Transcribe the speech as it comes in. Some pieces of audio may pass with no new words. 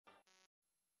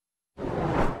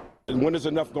When is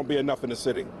enough going to be enough in the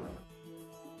city?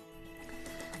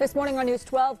 This morning on News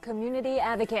 12, community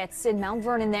advocates in Mount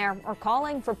Vernon there are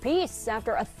calling for peace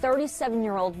after a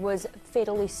 37-year-old was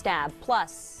fatally stabbed.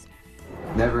 Plus,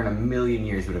 never in a million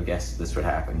years would have guessed this would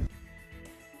happen.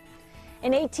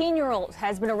 An 18-year-old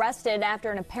has been arrested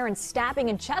after an apparent stabbing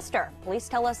in Chester. Police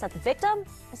tell us that the victim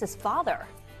is his father.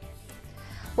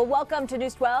 Well, welcome to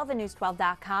News 12 and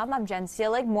News12.com. I'm Jen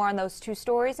Seelig. More on those two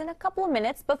stories in a couple of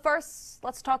minutes. But first,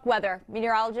 let's talk weather.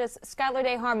 Meteorologist Skylar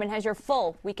Day Harmon has your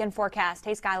full weekend forecast.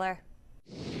 Hey, Skylar.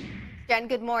 Jen,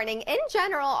 good morning. In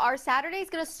general, our Saturday is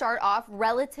going to start off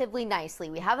relatively nicely.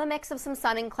 We have a mix of some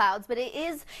sun and clouds, but it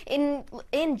is in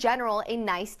general a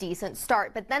nice, decent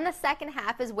start. But then the second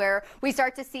half is where we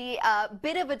start to see a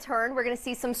bit of a turn. We're going to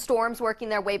see some storms working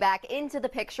their way back into the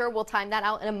picture. We'll time that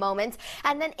out in a moment.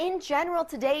 And then in general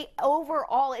today,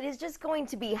 overall, it is just going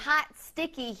to be hot,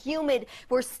 sticky, humid.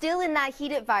 We're still in that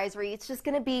heat advisory. It's just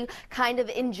going to be kind of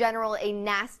in general a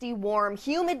nasty, warm,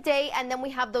 humid day. And then we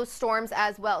have those storms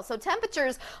as well. So temperatures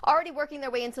already working their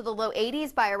way into the low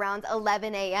 80s by around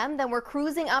 11 a.m. Then we're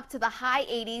cruising up to the high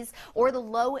 80s or the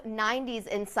low 90s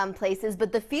in some places,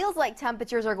 but the feels like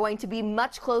temperatures are going to be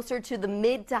much closer to the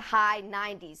mid to high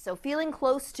 90s. So feeling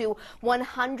close to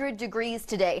 100 degrees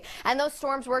today. And those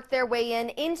storms work their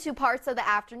way into parts of the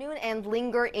afternoon and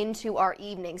linger into our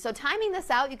evening. So timing this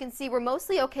out, you can see we're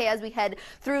mostly okay as we head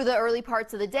through the early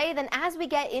parts of the day. Then as we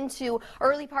get into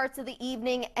early parts of the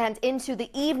evening and into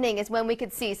the evening is when we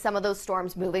could see some of those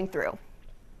storms moving through.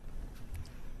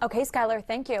 Okay, Skylar,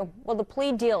 thank you. Well, the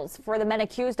plea deals for the men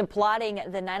accused of plotting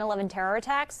the 9/11 terror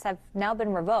attacks have now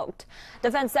been revoked.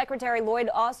 Defense Secretary Lloyd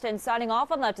Austin signing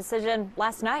off on that decision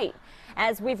last night.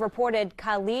 As we've reported,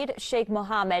 Khalid Sheikh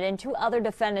Mohammed and two other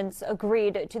defendants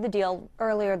agreed to the deal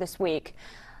earlier this week.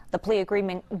 The plea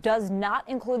agreement does not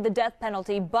include the death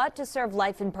penalty, but to serve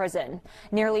life in prison.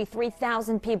 Nearly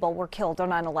 3,000 people were killed on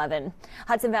 9/11.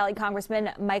 Hudson Valley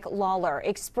Congressman Mike Lawler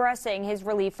expressing his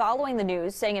relief following the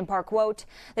news, saying in part, quote,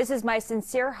 "This is my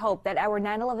sincere hope that our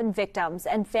 9/11 victims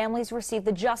and families receive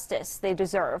the justice they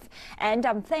deserve. And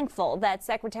I'm thankful that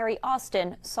Secretary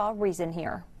Austin saw reason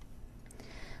here."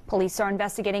 Police are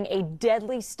investigating a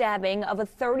deadly stabbing of a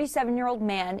 37-year-old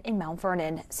man in Mount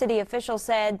Vernon. City officials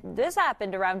said this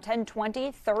happened around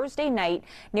 10:20 Thursday night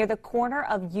near the corner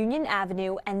of Union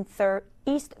Avenue and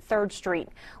East 3rd Street.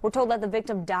 We're told that the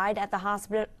victim died at the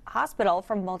hospital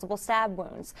from multiple stab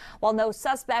wounds. While no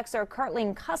suspects are currently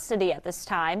in custody at this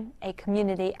time, a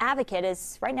community advocate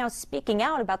is right now speaking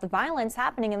out about the violence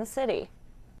happening in the city.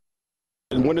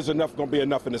 And when is enough going to be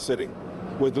enough in the city?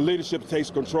 Where the leadership takes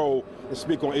control and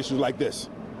speak on issues like this.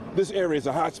 This area is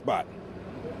a hot spot.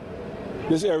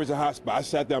 This area is a hot spot. I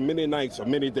sat down many nights or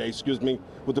many days,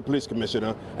 with the police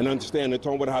commissioner and understand and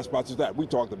told him what a hot spot is that. We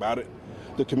talked about it.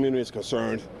 The community is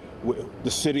concerned. The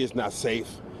city is not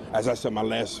safe, as I said in my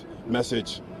last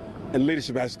message, and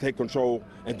leadership has to take control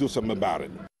and do something about it.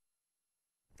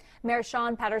 Mayor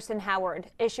Sean Patterson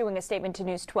Howard issuing a statement to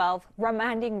News 12,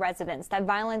 reminding residents that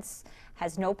violence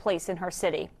has no place in her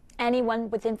city. Anyone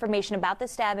with information about the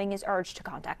stabbing is urged to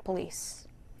contact police.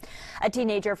 A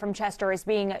teenager from Chester is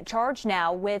being charged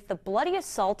now with the bloody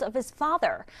assault of his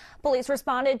father. Police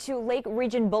responded to Lake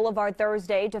Region Boulevard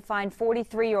Thursday to find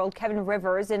 43-year-old Kevin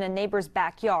Rivers in a neighbor's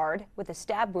backyard with a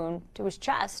stab wound to his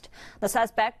chest. The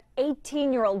suspect,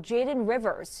 18-year-old Jaden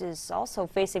Rivers, is also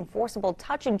facing forcible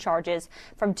touching charges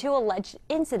from two alleged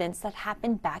incidents that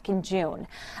happened back in June.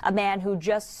 A man who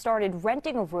just started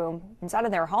renting a room inside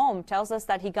of their home tells us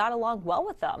that he got along well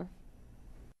with them.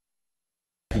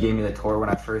 He gave me the tour when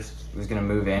I first was going to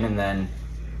move in, and then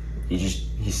he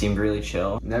seemed really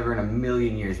chill. Never in a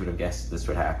million years would have guessed this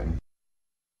would happen.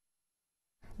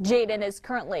 Jaden is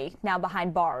currently now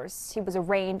behind bars. He was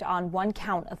arraigned on one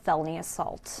count of felony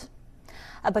assault.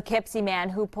 A Poughkeepsie man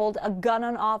who pulled a gun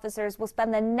on officers will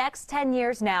spend the next 10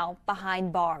 years now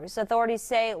behind bars. Authorities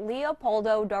say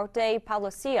Leopoldo Duarte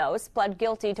Palacios pled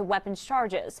guilty to weapons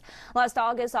charges. Last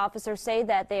August, officers say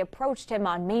that they approached him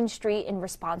on Main Street in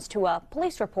response to a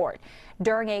police report.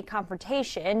 During a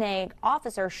confrontation, an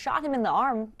officer shot him in the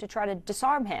arm to try to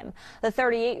disarm him. The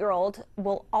 38-year-old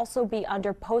will also be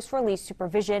under post-release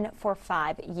supervision for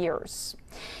 5 years.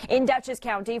 In Dutchess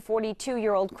County,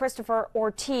 42-year-old Christopher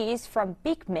Ortiz from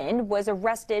Beekman was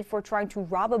arrested for trying to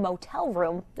rob a motel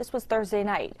room. This was Thursday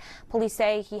night. Police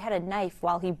say he had a knife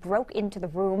while he broke into the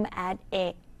room at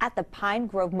the Pine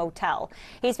Grove Motel.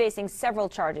 He's facing several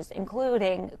charges,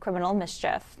 including criminal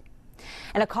mischief.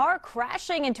 And a car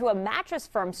crashing into a Mattress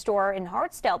Firm store in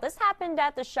Hartsdale. This happened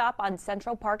at the shop on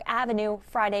Central Park Avenue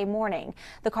Friday morning.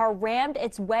 The car rammed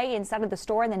its way inside of the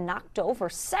store and then knocked over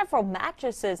several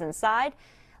mattresses inside.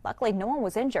 Luckily, no one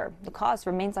was injured. The cause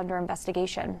remains under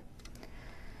investigation.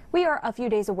 We are a few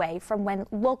days away from when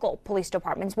local police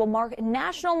departments will mark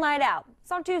National Night Out.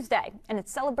 It's on Tuesday, and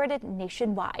it's celebrated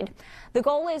nationwide. The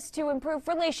goal is to improve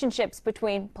relationships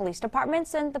between police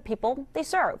departments and the people they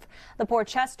serve. The Port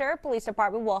Chester Police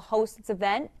Department will host its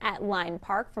event at Lyon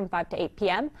Park from 5 to 8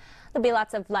 p.m. There'll be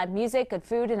lots of live music, good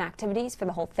food, and activities for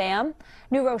the whole fam.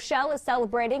 New Rochelle is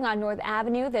celebrating on North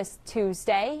Avenue this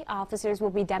Tuesday. Officers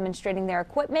will be demonstrating their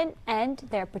equipment and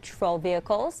their patrol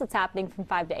vehicles. It's happening from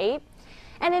 5 to 8.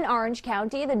 And in Orange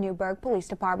County, the Newburgh Police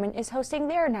Department is hosting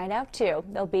their night out, too.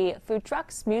 There'll be food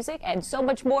trucks, music, and so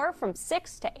much more from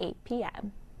 6 to 8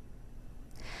 p.m.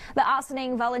 The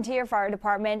Ossining Volunteer Fire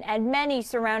Department and many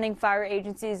surrounding fire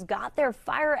agencies got their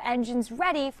fire engines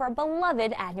ready for a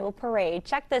beloved annual parade.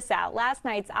 Check this out. Last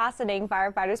night's Ossining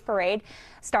Firefighters Parade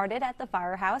started at the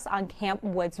firehouse on Camp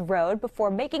Woods Road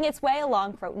before making its way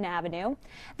along Croton Avenue.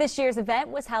 This year's event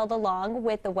was held along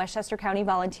with the Westchester County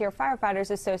Volunteer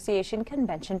Firefighters Association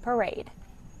Convention Parade.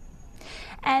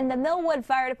 And the Millwood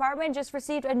Fire Department just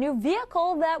received a new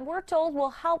vehicle that we're told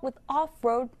will help with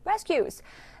off-road rescues.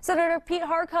 Senator Pete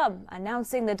Harcum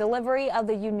announcing the delivery of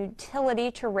the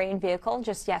utility terrain vehicle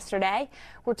just yesterday.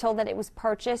 We're told that it was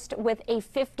purchased with a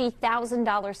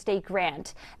 $50,000 state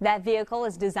grant. That vehicle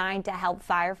is designed to help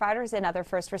firefighters and other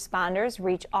first responders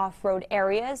reach off-road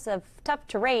areas of tough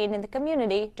terrain in the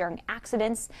community during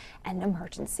accidents and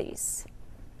emergencies.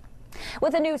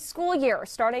 With a new school year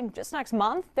starting just next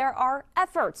month, there are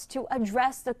efforts to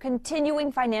address the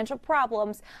continuing financial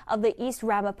problems of the East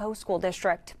Ramapo School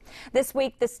District. This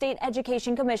week, the State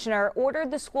Education Commissioner ordered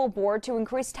the school board to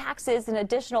increase taxes an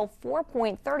additional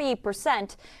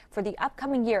 4.38% for the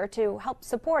upcoming year to help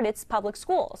support its public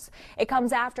schools. It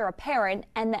comes after a parent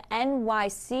and the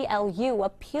NYCLU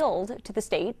appealed to the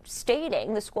state,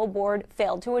 stating the school board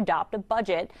failed to adopt a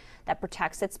budget that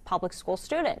protects its public school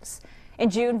students. In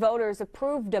June, voters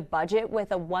approved a budget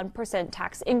with a 1%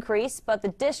 tax increase, but the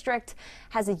district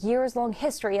has a years-long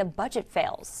history of budget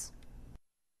fails.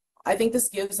 I think this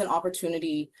gives an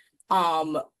opportunity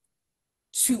to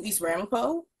East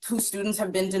Ramapo, whose students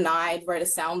have been denied a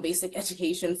sound basic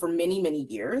education for many, many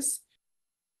years.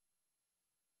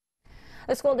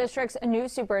 The school district's new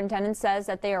superintendent says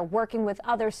that they are working with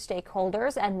other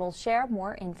stakeholders and will share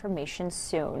more information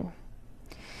soon.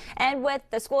 And with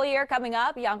the school year coming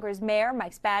up, Yonkers Mayor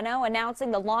Mike Spano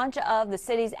announcing the launch of the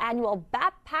city's annual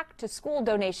Backpack to School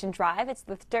donation drive. It's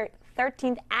the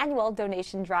 13th annual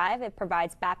donation drive. It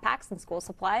provides backpacks and school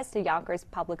supplies to Yonkers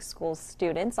public school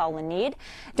students, all in need.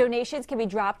 Donations can be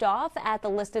dropped off at the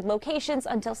listed locations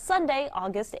until Sunday,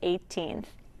 August 18th.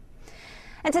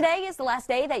 And today is the last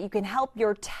day that you can help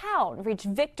your town reach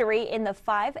victory in the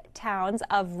 5 Towns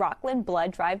of Rockland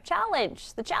Blood Drive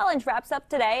Challenge. The challenge wraps up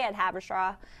today at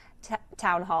Habershaw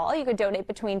Town Hall. You can donate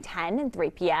between 10 and 3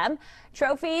 p.m.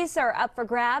 Trophies are up for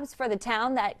grabs for the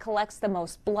town that collects the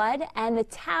most blood and the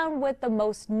town with the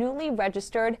most newly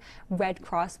registered Red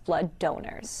Cross blood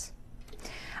donors.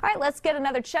 All right, let's get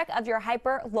another check of your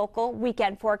hyper-local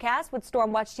weekend forecast with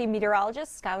Storm Watch team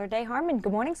meteorologist Skylar Day Harmon.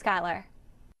 Good morning, Skylar.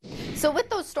 So with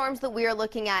those storms that we are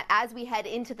looking at as we head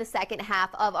into the second half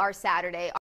of our Saturday,